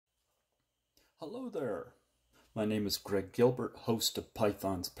Hello there. My name is Greg Gilbert, host of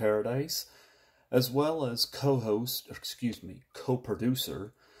Python's Paradise, as well as co-producer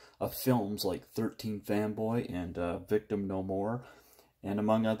of films like 13 Fanboy and Victim No More, and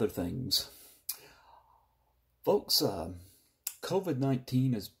among other things. Folks,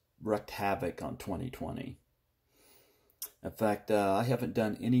 COVID-19 has wreaked havoc on 2020. In fact, I haven't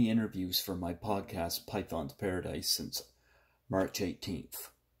done any interviews for my podcast, Python's Paradise, since March 18th.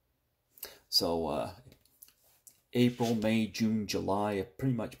 So, April, May, June, July have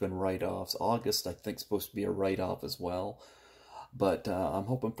pretty much been write-offs. August, I think, is supposed to be a write-off as well. But I'm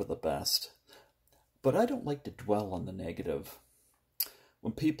hoping for the best. But I don't like to dwell on the negative.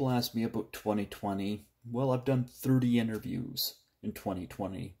 When people ask me about 2020, well, I've done 30 interviews in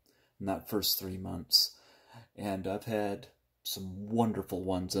 2020 in that first 3 months. And I've had some wonderful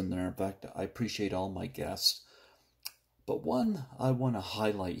ones in there. In fact, I appreciate all my guests. But one I want to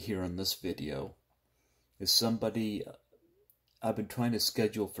highlight here in this video is somebody I've been trying to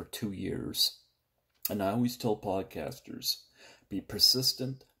schedule for 2 years. And I always tell podcasters, be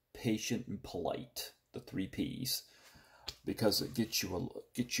persistent, patient, and polite. The 3 P's. Because it gets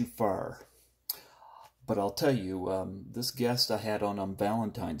you far. But I'll tell you, this guest I had on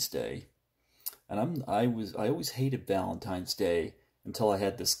Valentine's Day. And I always hated Valentine's Day until I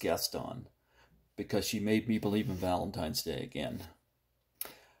had this guest on. Because she made me believe in Valentine's Day again.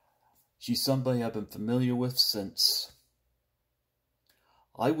 She's somebody I've been familiar with since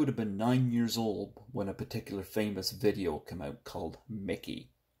I would have been 9 years old when a particular famous video came out called Mickey.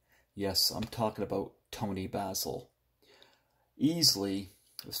 Yes, I'm talking about Toni Basil. Easily,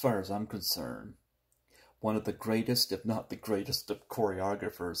 as far as I'm concerned, one of the greatest, if not the greatest, of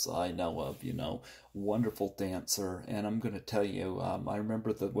choreographers I know of, wonderful dancer. And I'm going to tell you, I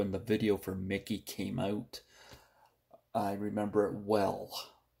remember when the video for Mickey came out, I remember it well.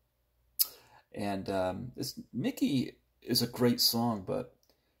 And Mickey is a great song, but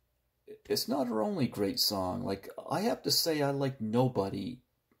it's not her only great song. Like, I have to say, I like nobody,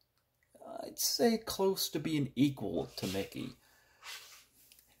 I'd say close to being equal to Mickey.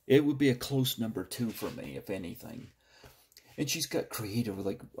 It would be a close number 2 for me, if anything. And she's got creative,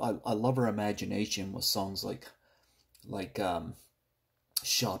 like, I love her imagination with songs like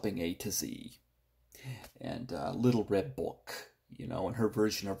Shopping A to Z and Little Red Book, and her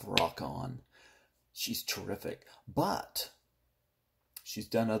version of Rock On. She's terrific. But she's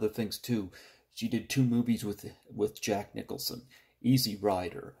done other things too. She did 2 movies with Jack Nicholson, Easy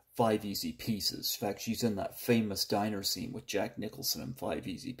Rider, 5 Easy Pieces. In fact, she's in that famous diner scene with Jack Nicholson in 5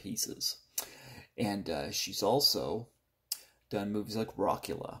 Easy Pieces. And she's also done movies like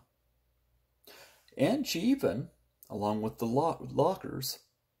Rockula. And she even, along with the Lockers,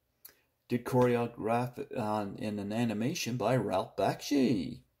 did choreograph in an animation by Ralph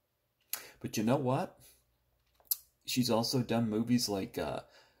Bakshi. But you know what? She's also done movies like,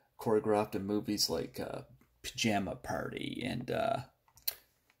 choreographed in movies like Pajama Party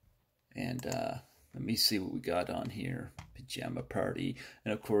and let me see what we got on here. Pajama Party.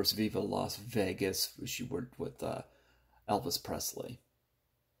 And of course, Viva Las Vegas, where she worked with Elvis Presley.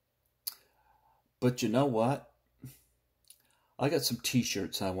 But you know what? I got some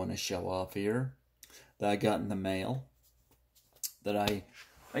t-shirts I want to show off here that I got in the mail. That I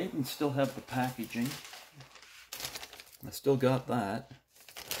even still have the packaging. I still got that.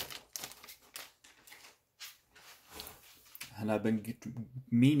 And I've been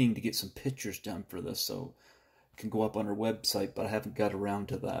meaning to get some pictures done for this so it can go up on our website, but I haven't got around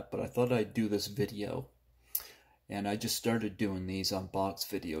to that. But I thought I'd do this video. And I just started doing these unbox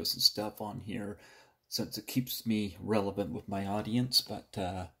videos and stuff on here since it keeps me relevant with my audience. But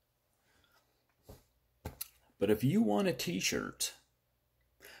if you want a t-shirt,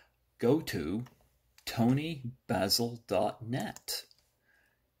 go to ToniBasil.net.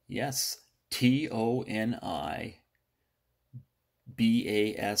 Yes, ToniBasil.net.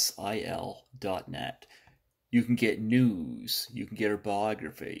 You can get news. You can get her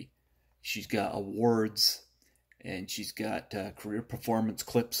biography. She's got awards, and she's got career performance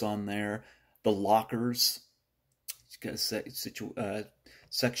clips on there. The Lockers. She's got a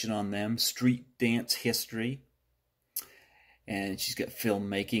section on them. Street dance history. And she's got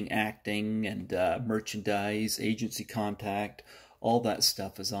filmmaking, acting, and merchandise, agency contact. All that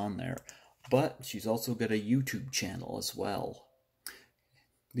stuff is on there. But she's also got a YouTube channel as well.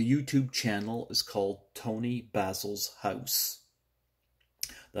 The YouTube channel is called Toni Basil's House.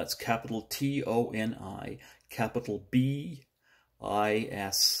 That's capital T-O-N-I, capital B-I-S.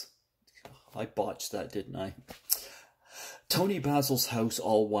 I botched that, didn't I? Toni Basil's House,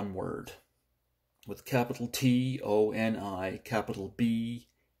 all one word. With capital T-O-N-I, capital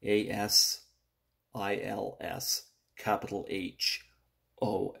B-A-S capital H-O-U-S-E.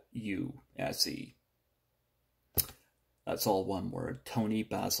 That's all one word. Toni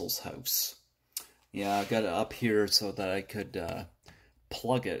Basil's house. Yeah, I got it up here so that I could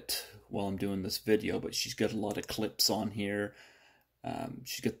plug it while I'm doing this video, but she's got a lot of clips on here.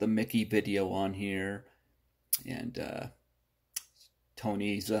 She's got the Mickey video on here, and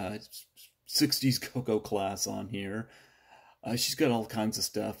Tony's 60s go-go class on here. She's got all kinds of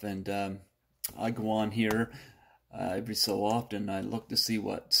stuff, and I go on here every so often. I look to see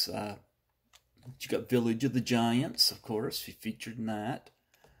what's... she got Village of the Giants, of course. She featured in that.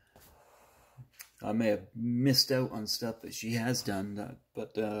 I may have missed out on stuff that she has done,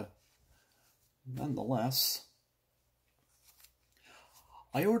 but nonetheless.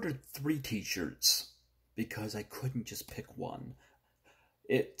 I ordered 3 t-shirts because I couldn't just pick one.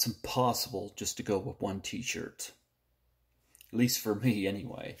 It's impossible just to go with one t-shirt. At least for me,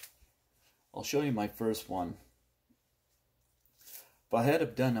 anyway. I'll show you my first one. If I had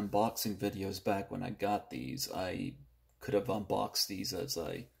have done unboxing videos back when I got these, I could have unboxed these as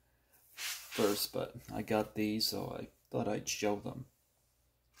I first, but I got these, so I thought I'd show them.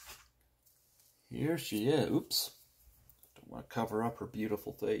 Here she is. Oops. Don't want to cover up her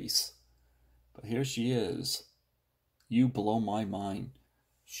beautiful face. But here she is. You blow my mind.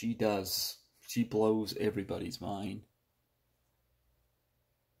 She does. She blows everybody's mind.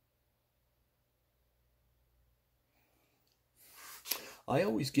 I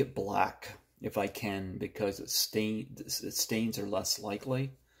always get black if I can because stains are less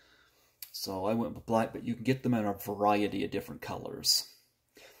likely. So I went with black, but you can get them in a variety of different colors.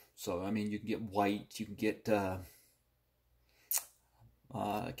 So, I mean, you can get white, you can get,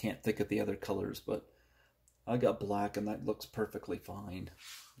 I can't think of the other colors, but I got black and that looks perfectly fine.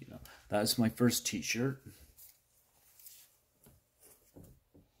 You know, that's my first t-shirt.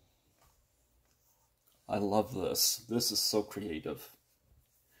 I love this. This is so creative.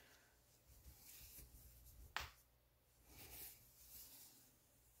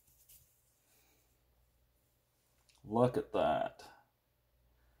 Look at that.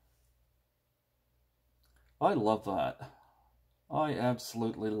 I love that. I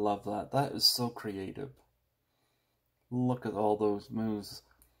absolutely love that. That is so creative. Look at all those moves.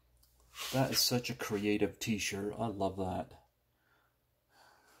 That is such a creative t-shirt. I love that.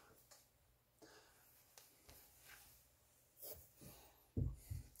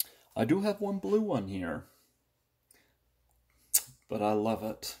 I do have one blue one here, but I love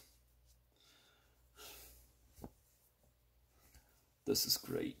it. This is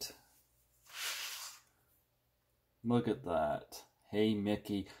great. Look at that. Hey,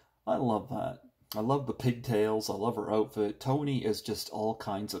 Mickey. I love that. I love the pigtails. I love her outfit. Toni is just all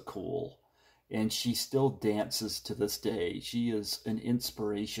kinds of cool. And she still dances to this day. She is an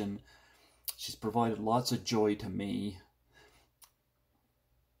inspiration. She's provided lots of joy to me.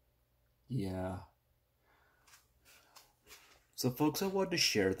 Yeah. So, folks, I wanted to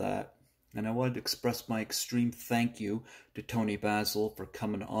share that. And I wanted to express my extreme thank you to Toni Basil for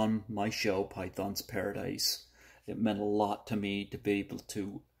coming on my show, Python's Paradise. It meant a lot to me to be able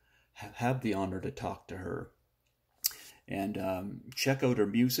to have the honor to talk to her. And check out her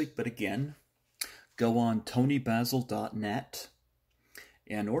music, but again, go on ToniBasil.net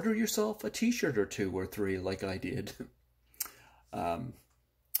and order yourself a t-shirt or 2 or 3 like I did. And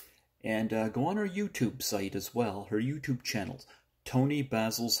go on her YouTube site as well, her YouTube channel, Toni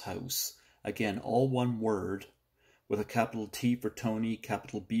Basil's House. Again, all one word, with a capital T for Toni,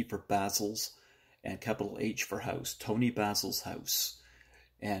 capital B for Basil's, and capital H for House. Toni Basil's House.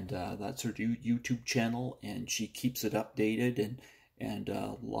 And that's her YouTube channel, and she keeps it updated, and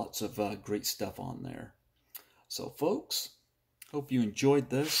lots of great stuff on there. So, folks, hope you enjoyed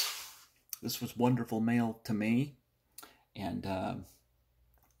this. This was wonderful mail to me. And,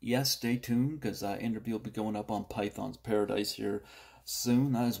 yes, stay tuned, because that interview will be going up on Python's Paradise here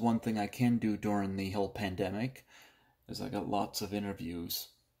soon. That is one thing I can do during the whole pandemic, is I got lots of interviews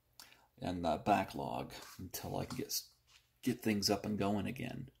and backlog until I can get things up and going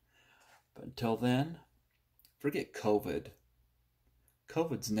again. But until then, forget COVID.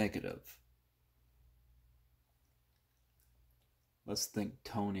 COVID's negative. Let's think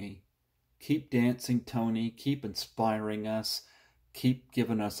Toni. Keep dancing, Toni. Keep inspiring us. Keep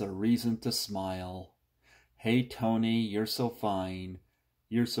giving us a reason to smile. Hey, Toni, you're so fine.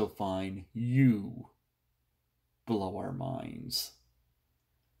 You're so fine. You blow our minds.